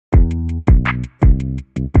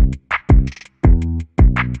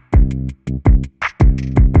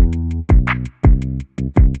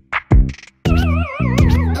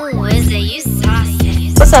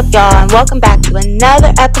up, y'all, and welcome back to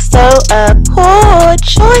another episode of Poor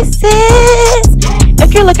Choices.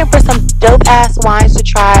 If you're looking for some dope-ass wines to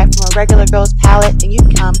try from a regular girl's palate, then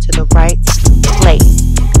you've come to the right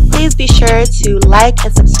place. Please be sure to like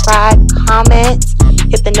and subscribe, comment,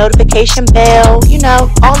 hit the notification bell,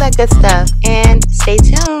 all that good stuff, and stay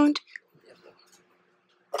tuned.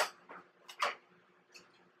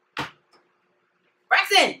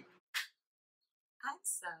 Braxton! I'm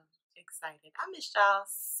so excited. I missed y'all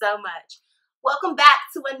so much. Welcome back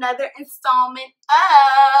to another installment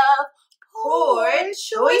of Poor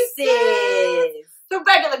Choices, the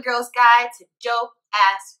regular girl's guide to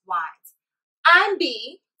dope-ass wines. I'm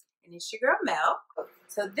B. And it's your girl Mel.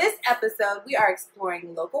 So this episode, we are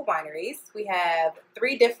exploring local wineries. We have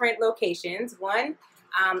 3 different locations. One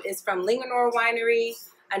is from Linganore Winery.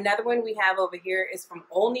 Another one we have over here is from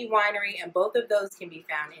Olney Winery, and both of those can be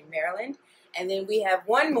found in Maryland. And then we have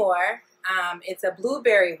one more. It's a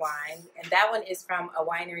blueberry wine, and that one is from a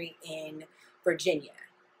winery in Virginia.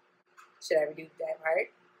 Should I redo that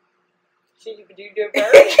part? Should you do that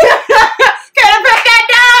part? Can I put that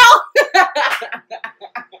down?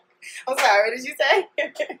 I'm sorry, what did you say? I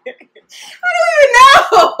don't even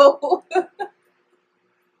know.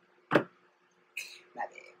 My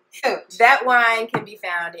bad. That wine can be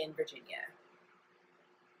found in Virginia.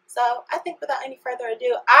 So I think without any further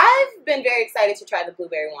ado, I've been very excited to try the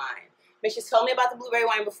blueberry wine. Mitch has told me about the blueberry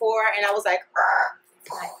wine before, and I was like,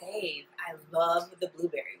 it's my fave. I love the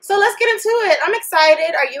blueberry. So let's get into it. I'm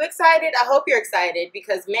excited. Are you excited? I hope you're excited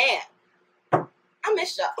because, man, I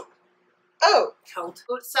miss y'all. Oh.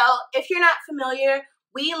 So if you're not familiar,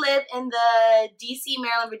 we live in the D.C.,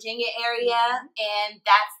 Maryland, Virginia area, and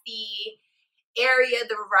that's the area,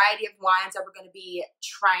 the variety of wines that we're going to be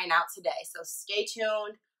trying out today. So stay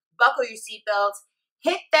tuned. Buckle your seatbelts.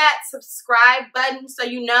 Hit that subscribe button so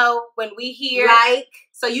you know when we hear. Like.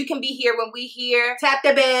 So you can be here when we hear. Tap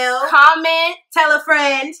the bell. Comment. Tell a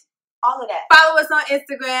friend. All of that. Follow us on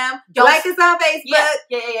Instagram. Like us on Facebook.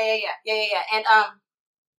 Yeah. And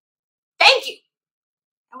thank you.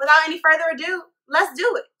 And without any further ado, let's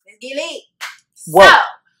do it. Let's get lit. So,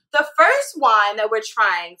 the first wine that we're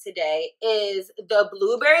trying today is the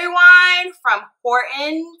blueberry wine from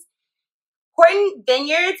Horton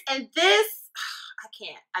Vineyards. And this,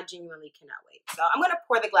 I genuinely cannot wait. So, I'm going to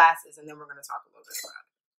pour the glasses and then we're going to talk a little bit about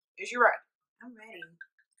it. Is you ready? I'm ready.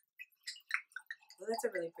 Well, that's a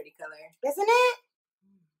really pretty color. Isn't it?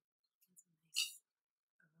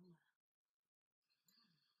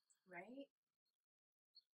 Right?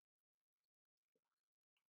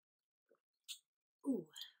 Ooh.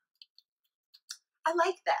 I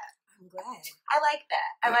like that. I'm glad. I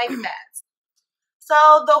like that.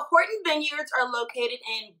 So the Horton Vineyards are located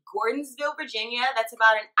in Gordonsville, Virginia. That's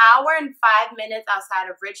about an hour and 5 minutes outside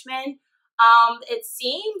of Richmond. It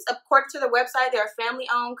seems, according to their website, they're a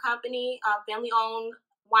family-owned company, family-owned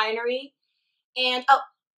winery. And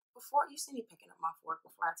before you see me picking up my fork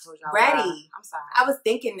before I told y'all. Ready. I'm sorry. I was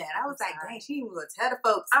thinking that. I was like, dang, she didn't even go tell the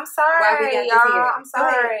folks. I'm sorry, why we got y'all. this here. I'm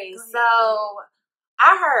sorry. Go ahead. So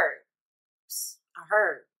I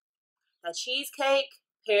heard that cheesecake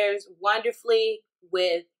pairs wonderfully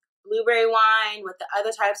with blueberry wine, with the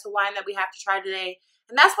other types of wine that we have to try today.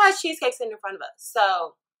 And that's why cheesecake's sitting in front of us.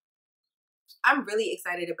 So I'm really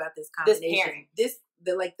excited about this combination. This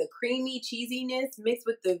pairing. The creamy cheesiness mixed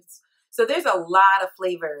with so there's a lot of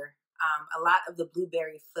flavor, a lot of the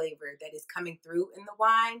blueberry flavor that is coming through in the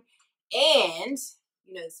wine. And, this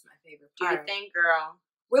is my favorite part. Do your thing, girl.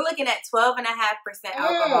 We're looking at 12.5%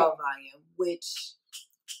 alcohol volume, which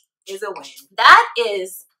is a win. That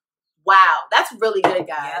is, wow. That's really good,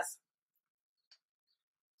 guys. Yep.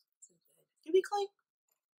 Did we clink?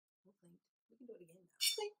 We can do it again now.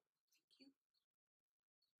 Clink.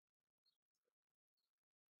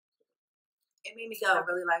 It made me So go. I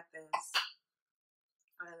really like this.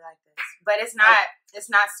 But it's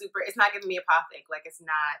not giving me a pothic. Like, it's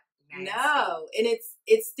not nasty. No. And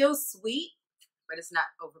it's still sweet. But it's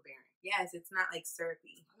not overbearing. Yes, it's not like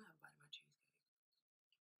syrupy. I'm gonna have a bite of my cheesecake.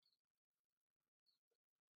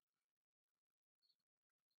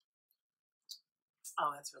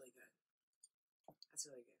 Oh, that's really good. That's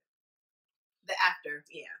really good. The after.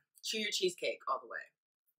 Yeah. Chew your cheesecake all the way.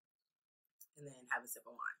 And then have a sip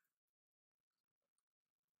of wine.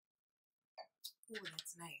 Ooh,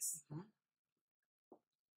 that's nice. Mm-hmm.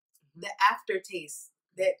 The aftertaste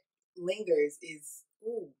that lingers is,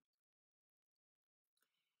 ooh.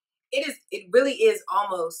 It really is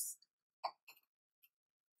almost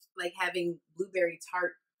like having blueberry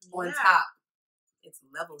tart on top. It's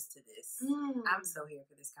levels to this. I'm so here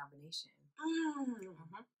for this combination.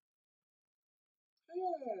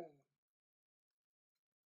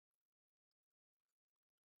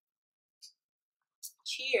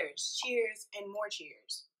 Cheers. Cheers and more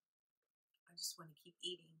cheers. I just want to keep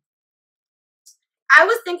eating. I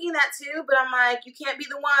was thinking that too, but I'm like, you can't be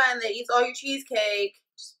the one that eats all your cheesecake.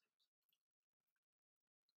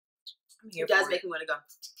 You guys make me want to go.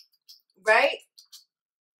 Right?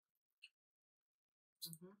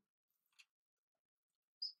 Mm-hmm.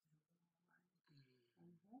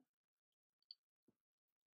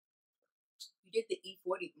 You did the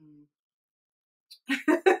E40.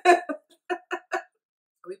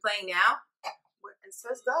 Are we playing now?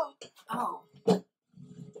 Let's go. Oh.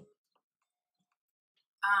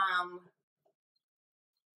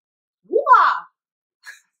 Whoa!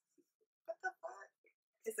 What the fuck?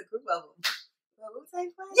 It's a group of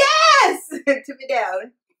them. Yes! Tip it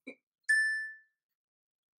down.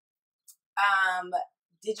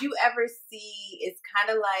 Did you ever see, it's kind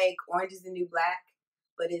of like Orange is the New Black,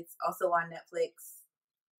 but it's also on Netflix.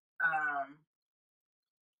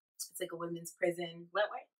 It's like a women's prison.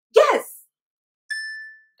 Wentworth? Yes!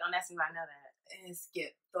 Don't ask me if I know that. And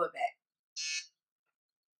skip. Throw it back.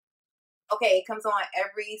 Okay, it comes on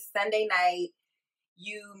every Sunday night.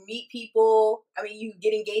 You meet people. I mean, you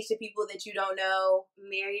get engaged to people that you don't know.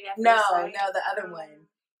 Married at No, First Sight? no, the other one.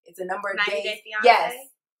 It's a number of 90 days. Day Fiancé? Yes.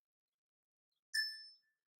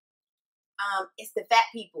 It's the fat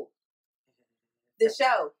people. The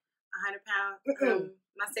show. 100 pound.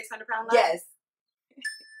 My 600 pound life? Yes.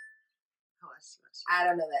 Oh, I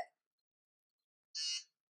don't know that.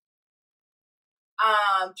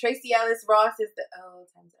 Tracy Ellis Ross is the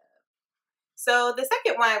time's up. So the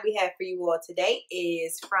second wine we have for you all today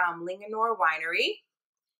is from Linganore Winery.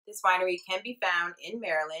 This winery can be found in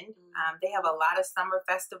Maryland. They have a lot of summer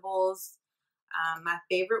festivals. My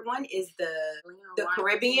favorite one is the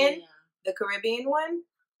Caribbean. Yeah. The Caribbean one.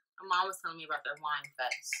 My mom was telling me about their wine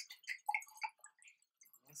fest.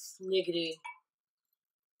 Sniggity.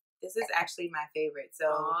 This is actually my favorite. So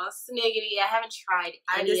sniggity. I haven't tried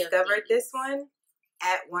I discovered this one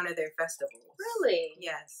at one of their festivals. Really?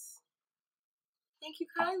 Yes. Thank you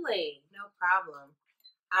kindly. No problem.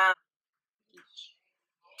 I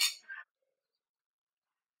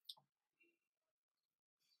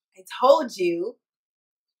told you.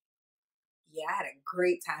 Yeah, I had a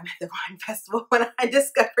great time at the wine festival when I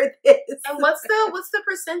discovered this. And what's the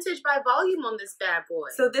percentage by volume on this bad boy?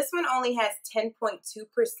 So this one only has 10.2%,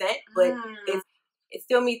 but it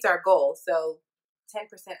still meets our goal. So 10%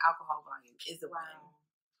 alcohol volume is the wine.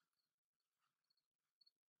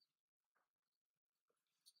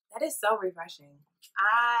 That is so refreshing.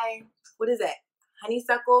 What is that?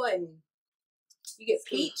 Honeysuckle and you get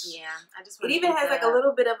peach. Yeah, I just. It even has like a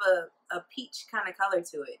little bit of a peach kind of color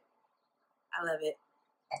to it. I love it.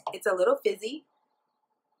 It's a little fizzy,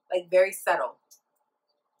 like very subtle,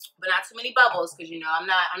 but not too many bubbles because I'm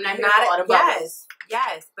not here for all the bubbles.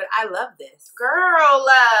 Yes, but I love this, girl.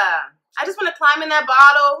 I just want to climb in that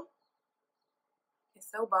bottle. It's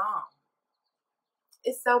so bomb.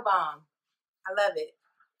 It's so bomb. I love it.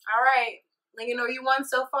 All right, Linganore, you won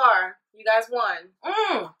so far. You guys won.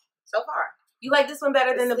 So far. You like this one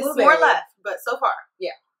better than the blueberry? More left, but so far,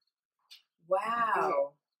 yeah.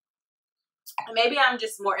 Wow. Maybe I'm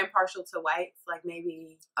just more impartial to whites. Like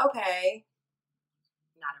maybe. Okay.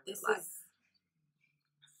 Not a real this life. Is.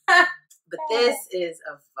 But this is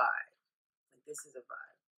a vibe. Like this is a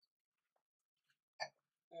vibe.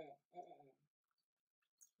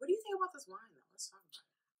 What do you think about this wine though? Let's talk about it.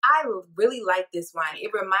 I really like this wine.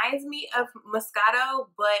 It reminds me of Moscato,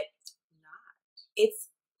 but not. It's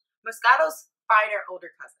Moscato's finer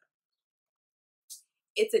older cousin.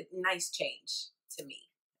 It's a nice change to me.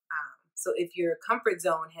 So if your comfort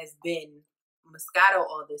zone has been Moscato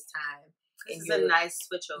all this time, this is a nice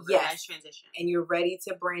switch over, nice transition, and you're ready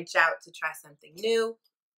to branch out to try something new,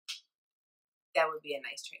 that would be a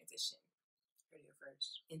nice transition for your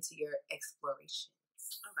first into your explorations.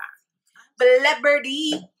 Okay.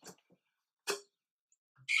 Celebrity.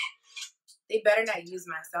 They better not use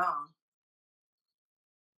my song.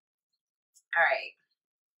 All right.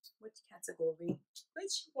 Which category?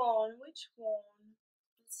 Which one? Which one?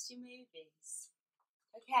 Let's do movies.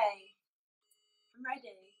 Okay. I'm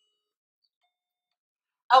ready.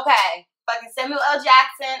 Okay. Fucking Samuel L.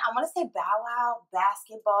 Jackson. I want to say Bow Wow,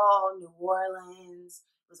 basketball, New Orleans.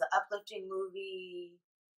 It was an uplifting movie.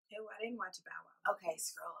 Ew, I didn't watch Bow Wow. Okay,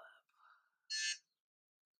 scroll up.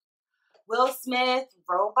 Will Smith,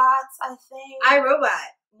 Robots, I think.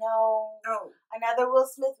 iRobot. No. Oh. Another Will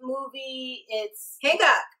Smith movie. It's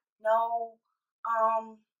Hancock. No.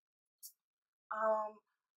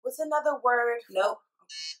 What's another word? Nope.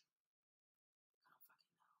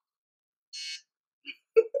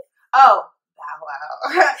 Oh, Bow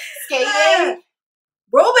Wow. Skating.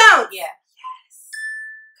 Roll bounce. Yeah. Yes.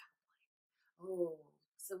 Oh,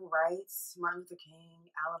 civil rights, Martin Luther King,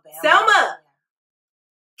 Alabama. Selma.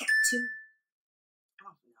 Got to.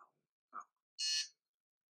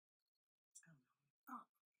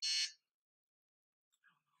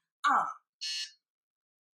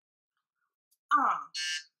 I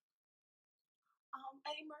don't know.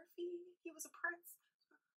 Eddie Murphy. He was a prince.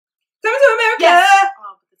 Coming to America. Yes.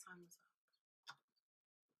 Oh, but the time was up.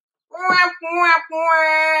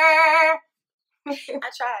 I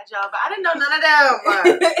tried, y'all, but I didn't know none of them.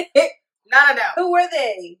 None of them. Who were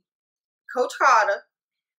they? Coach Carter.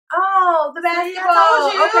 Oh, the See, I basketball.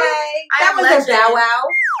 told you. Okay. I That am was legend. a Bow Wow. I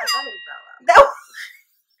thought it was Bow Wow. That was,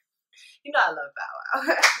 You know I love Bow Wow.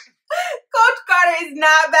 Coach Carter is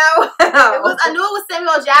not Bow Wow. It was. I knew it was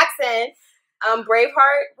Samuel Jackson.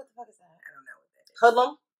 Braveheart. What the fuck is that? I don't know what that is.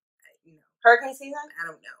 Hoodlum. No, Hurricane Season. I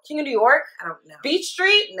don't know. King of New York. I don't know. Beach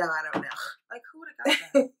Street. No, I don't know. Like who would have got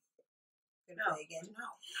that? No. Play again. No.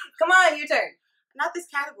 Come on, your turn. Not this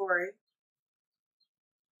category.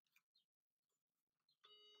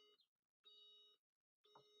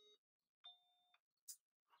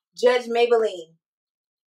 Judge Maybelline.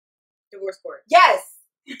 Divorce court. Yes.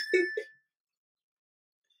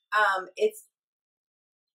 It's.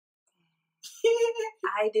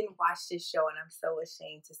 I didn't watch this show, and I'm so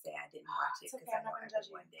ashamed to say I didn't watch it It's because okay, I I'm know not gonna judge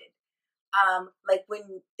you. everyone did. Like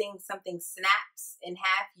when something snaps in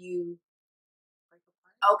half, you Break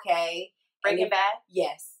apart. okay. Breaking Bad.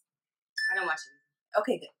 Yes. I don't watch it.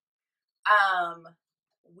 Okay, good.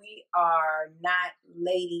 We are not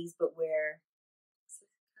ladies, but we're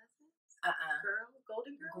Girl,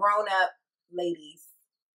 golden girl. grown up ladies.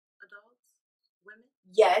 Adults. Women.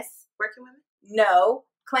 Yes. Working women. No.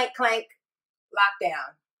 Clank clank.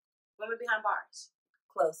 Lockdown. Women behind bars.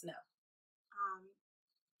 Close. No.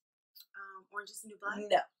 Orange is the New Black. No. I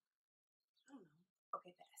don't know.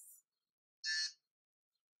 Okay, pass.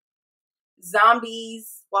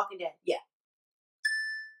 Zombies. Walking Dead. Yeah.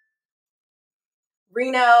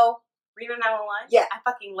 Reno. Reno 911. Yeah. I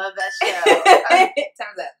fucking love that show.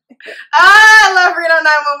 Time's up. I love Reno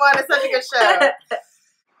 911. It's such a good show.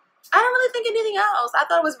 I don't really think anything else. I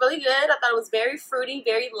thought it was really good. I thought it was very fruity,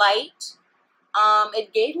 very light.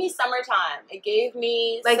 It gave me summertime. It gave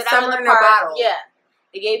me like sit out summer in in the a park. bottle. Yeah.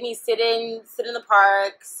 It gave me sit in the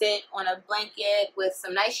park, sit on a blanket with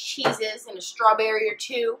some nice cheeses and a strawberry or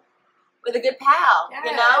two with a good pal. Yes.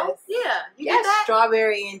 You know? Yeah. You get that?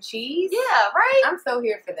 Strawberry and cheese. Yeah, right? I'm so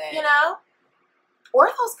here for that. You know? Or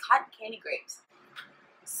those cotton candy grapes.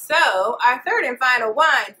 So, our third and final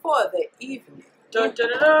wine for the evening Dun, dun,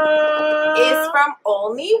 dun, dun. is from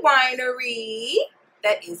Olney Winery.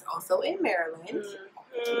 That is also in Maryland.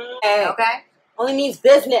 Mm-hmm. Okay? Only means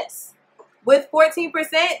business. With 14%,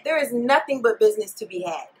 there is nothing but business to be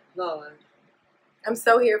had. Lord. I'm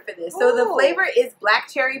so here for this. So the Ooh. flavor is Black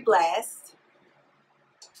Cherry Blast.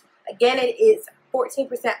 Again, it is 14%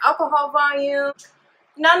 alcohol volume.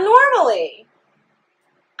 Now, normally,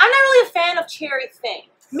 I'm not really a fan of cherry things.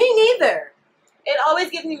 Me neither. It always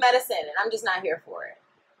gives me medicine, and I'm just not here for it.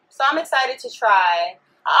 So I'm excited to try.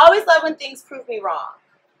 I always love when things prove me wrong.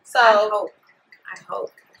 So I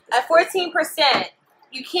hope. at 14%,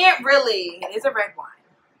 you can't really. It is a red wine.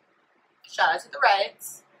 Shout out to the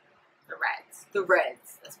Reds. The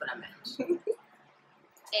Reds. That's what I meant.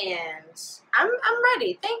 And I'm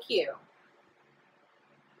ready. Thank you.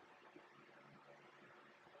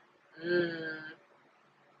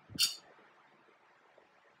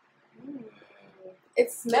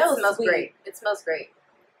 It smells sweet. Great. It smells great.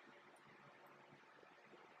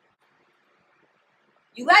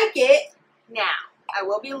 You like it? Now, I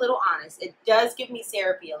will be a little honest. It does give me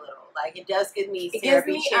syrupy a little. Like, it does give me It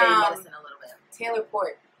syrupy gives me, cherry medicine a little bit. Taylor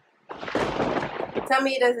Port. Tell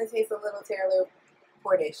me it doesn't taste a little Taylor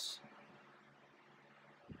Portish.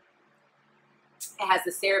 It has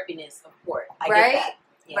the syrupiness of port. I Right? get that.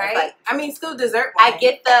 Yeah, Right? like, I mean, still dessert wine. I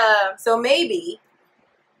get the... So maybe...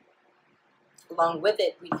 Along with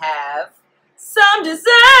it, we have some dessert.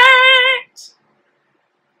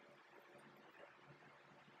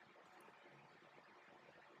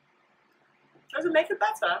 Does it make it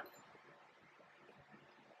better?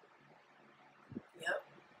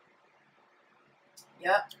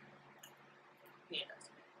 Yep. Yeah.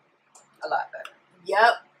 A lot better.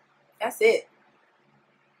 Yep. That's it.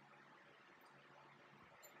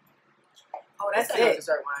 Oh, that's This ain't no it.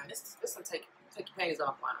 dessert wine. This will take your panties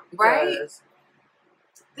off wine. Right? Because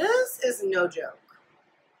this is no joke.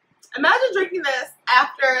 Imagine drinking this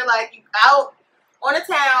after, like, you out on a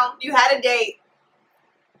town, you had a date.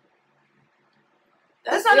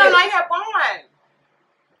 This is not a nightcap wine.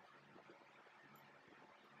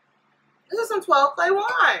 This is some 12 play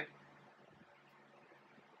wine.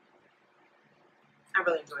 I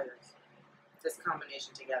really enjoy this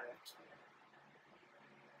combination together.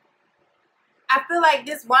 I feel like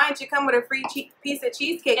this wine should come with a free piece of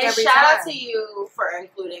cheesecake and every shout time. out to you for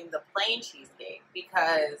including the plain cheesecake,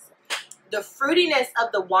 because the fruitiness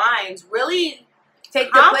of the wines really take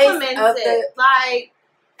the place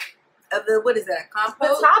of the what is that,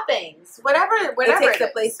 compote? The toppings, whatever it takes the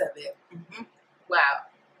place of it. Mm-hmm. Wow,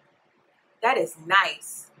 that is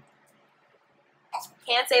nice.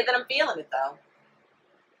 Can't say that I'm feeling it though.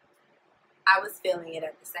 I was feeling it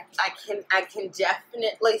at the second. I can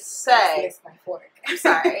definitely say. I missed my fork. I'm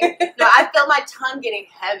sorry. No, I feel my tongue getting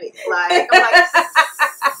heavy. Like I'm like,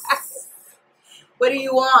 what do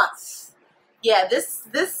you want? Yeah, this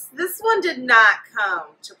one did not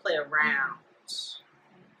come to play around.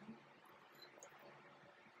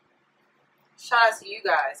 Shout out to you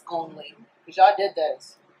guys only, because y'all did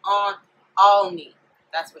this on all me.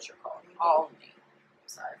 That's what you're calling all me.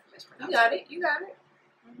 Sorry, mispronounced. You got it. You got it.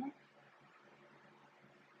 Mm-hmm.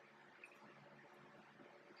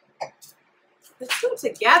 The two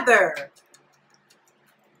together.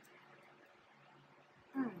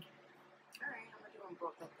 All right, I'm gonna do them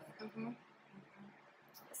both like that.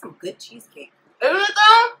 That's some good cheesecake. Isn't it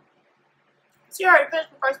though? See, I already finished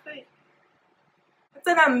the first piece. It's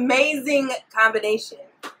an amazing combination.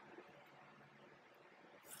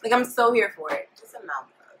 Like, I'm so here for it. It's a mouth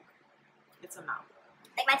hug. It's a mouth hug.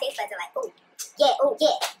 Like, my taste buds are like, oh, yeah, oh,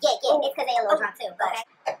 yeah, yeah, yeah. It's because they're a little drunk too. Okay.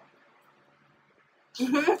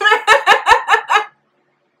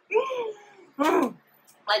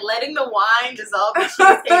 Like, letting the wine dissolve the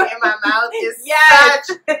cheesecake in my mouth is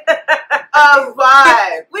such a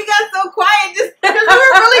vibe. We got so quiet just because we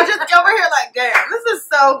were really just over here like, damn, this is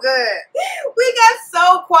so good. We got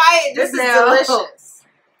so quiet just now. This is delicious.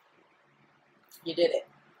 You did it.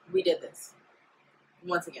 We did this.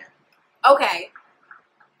 Once again. Okay.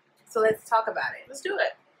 So let's talk about it. Let's do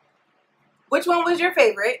it. Which one was your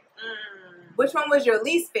favorite? Which one was your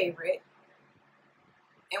least favorite?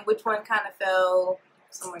 And which one kind of fell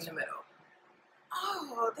somewhere in the middle?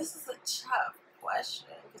 Oh, this is a tough question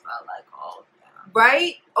because I like all of them.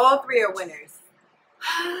 Right? All three are winners.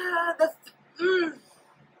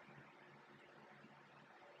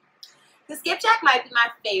 The skipjack might be my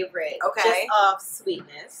favorite. Okay. Just off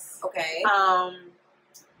sweetness. Okay.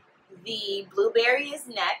 The blueberry is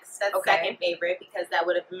next. That's second favorite because that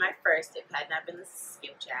would have been my first if it had not been the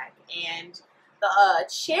skipjack. And the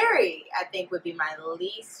cherry, I think, would be my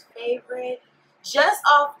least favorite. Just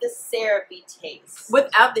off the syrupy taste.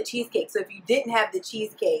 Without the cheesecake. So if you didn't have the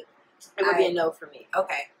cheesecake, it would be a no for me.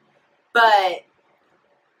 Okay. But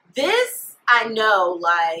this, I know,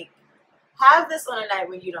 like, have this on a night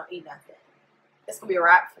when you don't eat nothing. It's going to be a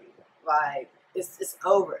wrap for you. Like, it's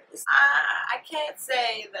over. I can't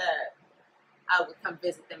say that I would come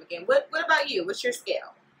visit them again. What about you? What's your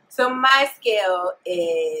scale? So my scale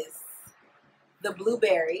is the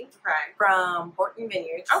blueberry from Horton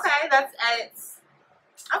Vineyards. Okay, it's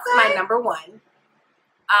my number one.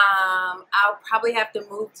 I'll probably have to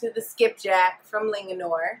move to the skipjack from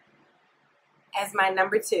Linganore as my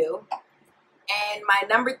number two. And my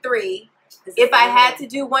number three, if I had to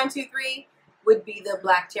do 1, 2, 3, would be the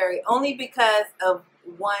black cherry, only because of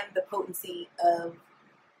the potency of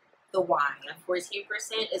the wine. 14%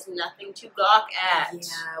 is nothing to gawk at.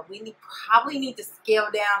 Yeah, we probably need to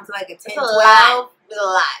scale down to like a 10, 12. It's a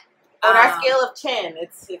lot. On our scale of 10,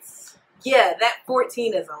 it's yeah, that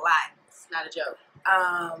 14 is a lot. It's not a joke.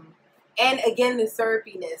 And again, the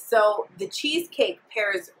syrupiness. So the cheesecake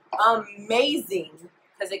pairs amazing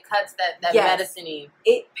because it cuts that medicine-y.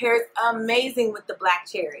 It pairs amazing with the black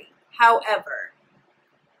cherry. However,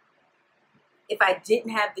 if I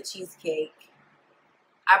didn't have the cheesecake,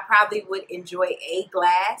 I probably would enjoy a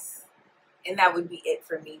glass, and that would be it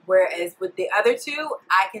for me. Whereas with the other two,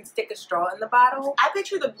 I can stick a straw in the bottle. I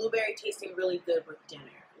picture the blueberry tasting really good with dinner.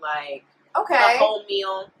 Like, a whole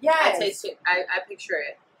meal. Yes. I picture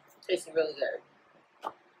it tasting really good.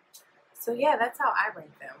 So yeah, that's how I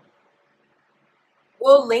rank them.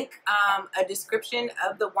 We'll link a description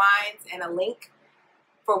of the wines and a link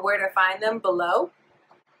for where to find them below.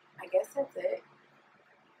 I guess that's it.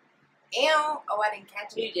 Ew. Oh, I didn't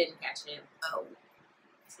catch it. You didn't catch it. Oh.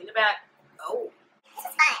 See the back. Oh. This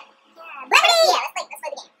is fun. Yeah. Liberty! Yeah, let's play the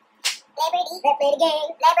game. Liberty, let's play the game.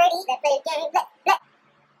 Liberty, let's play the game.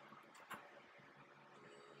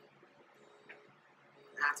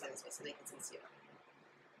 I'll turn this way so they can see you.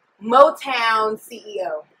 Motown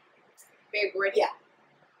CEO. Very good. Yeah.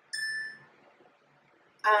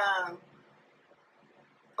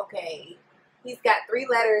 Okay. He's got 3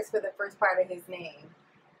 letters for the first part of his name.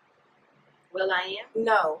 Will I Am?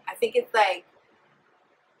 No, I think it's like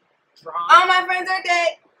Drawn. All my friends are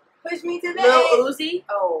dead. Push me to the Lil edge. Uzi.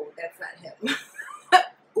 Oh, that's not him.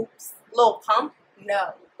 Oops. Lil Pump.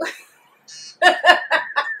 No.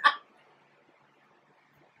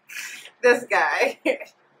 This guy.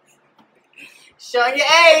 Showing your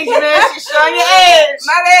age, man. She's showing your age.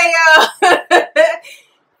 My bad, y'all.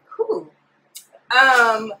 Who?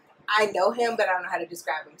 I know him, but I don't know how to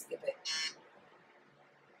describe him. Skip it.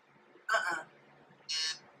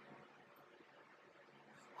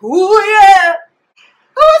 Who yeah?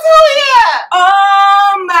 Who's who here?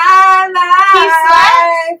 All my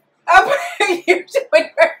life. You're showing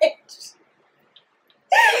your age.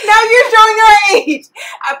 Now you're showing your age.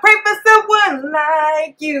 I pray for someone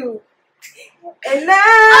like you. And now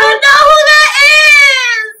I don't know who that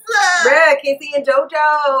is. Bruh, Casey and JoJo.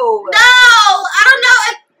 No, I don't know.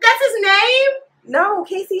 That's his name? No,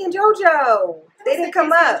 Casey and JoJo. They didn't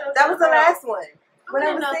come Casey up. and JoJo. That was the last one. I When I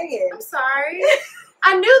didn't was know. singing. I'm sorry.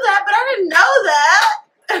 I knew that, but I didn't know that.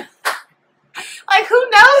 Like, who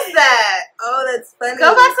knows that? Oh, that's funny.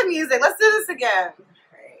 Go back to music. Let's do this again.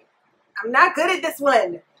 Right. I'm not good at this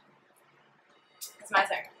one. It's my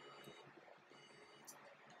turn.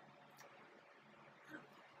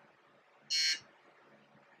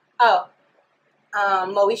 Oh.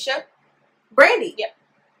 Moesha? Brandy. Yep.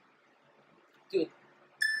 Dude.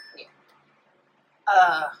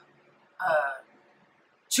 Yeah.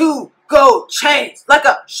 2 gold chains like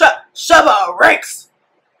a Shabba Ranks.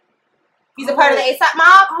 He's a part of the ASAP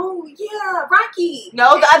mob? Oh, yeah. Rocky.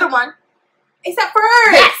 No, the other one. ASAP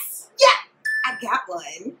first. Yes. Yeah. I got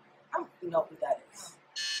one. I don't know who that is.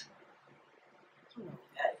 I don't know who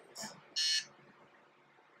that is.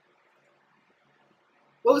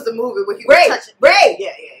 What was the movie where he Ray. was touching? Ray.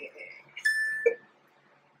 Yeah.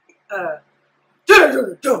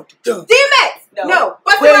 DMX. No. No.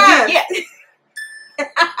 What's Will the you- rhyme? Yeah.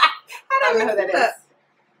 I I don't know who that is. is.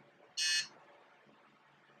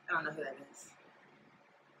 I don't know who that is.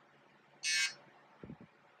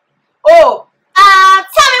 Oh!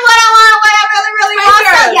 Tell me what I want, what I really Spice want.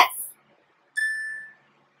 Girls. Yes.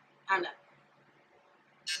 I know.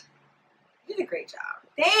 You did a great job.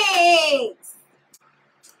 Thanks.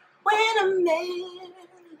 When a man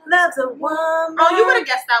Loves a woman. Oh, you would have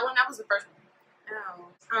guessed that one. That was the first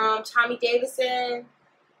Oh. one. Tommy Davidson.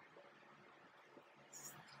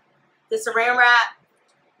 The Saran Wrap.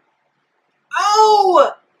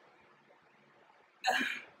 Oh!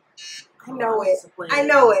 I know it. I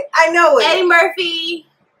know it. I know it. Eddie Murphy.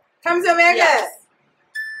 Come to America. Yes.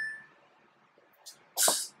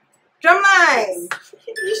 Drumline.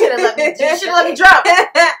 You should have let me. You should have let me drop.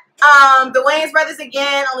 The Wayans brothers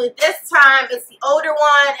again. Only this time it's the older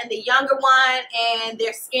one and the younger one, and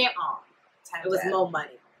they're scam. Oh, it was more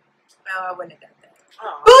money. No, I wouldn't have done that.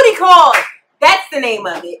 Oh, Booty Call. That's the name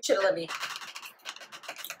of it. should have let me.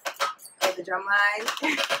 Oh, the drum line.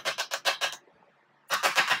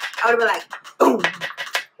 I would have been like, boom.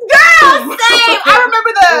 Girl, same.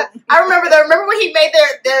 Remember when he made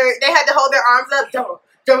they had to hold their arms up. What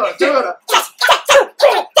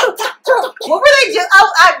were they doing?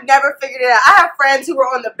 Oh, I've never figured it out. I have friends who were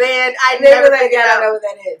on the band. I never figured it I don't out. know what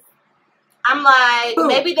that is. I'm like, Boom.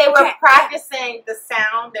 maybe they were practicing the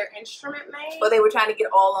sound their instrument made. Or they were trying to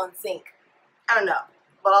get all on sync. I don't know.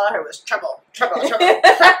 But all I heard was trouble.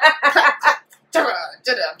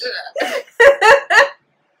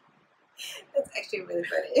 That's actually really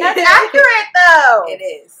funny. That's accurate, though. It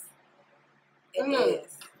is. It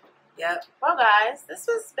is. Yep. Well, guys, this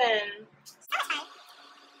has been...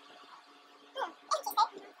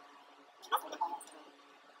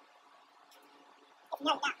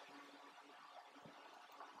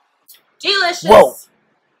 delicious. Whoa.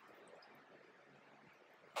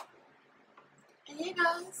 And hey,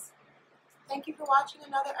 guys. Thank you for watching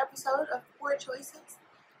another episode of Poor Choices.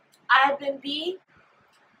 I've been B.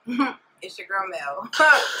 It's your girl Mel.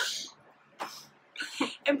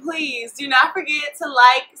 And please do not forget to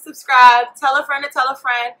like, subscribe, tell a friend to tell a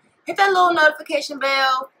friend. Hit that little notification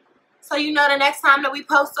bell so you know the next time that we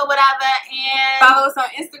post or whatever. And Follow us on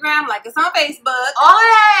Instagram, like us on Facebook.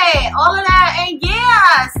 all of that. And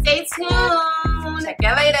yeah, stay tuned. Check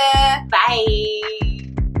you later. Bye.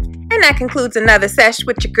 And that concludes another sesh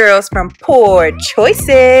with your girls from Poor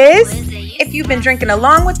Choices. If you've been drinking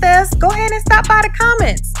along with us, go ahead and stop by the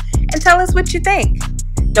comments and tell us what you think.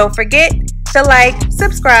 Don't forget to like,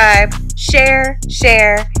 subscribe, share,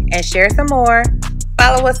 and share some more.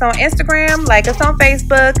 Follow us on Instagram, like us on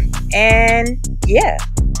Facebook, and yeah,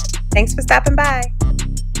 thanks for stopping by.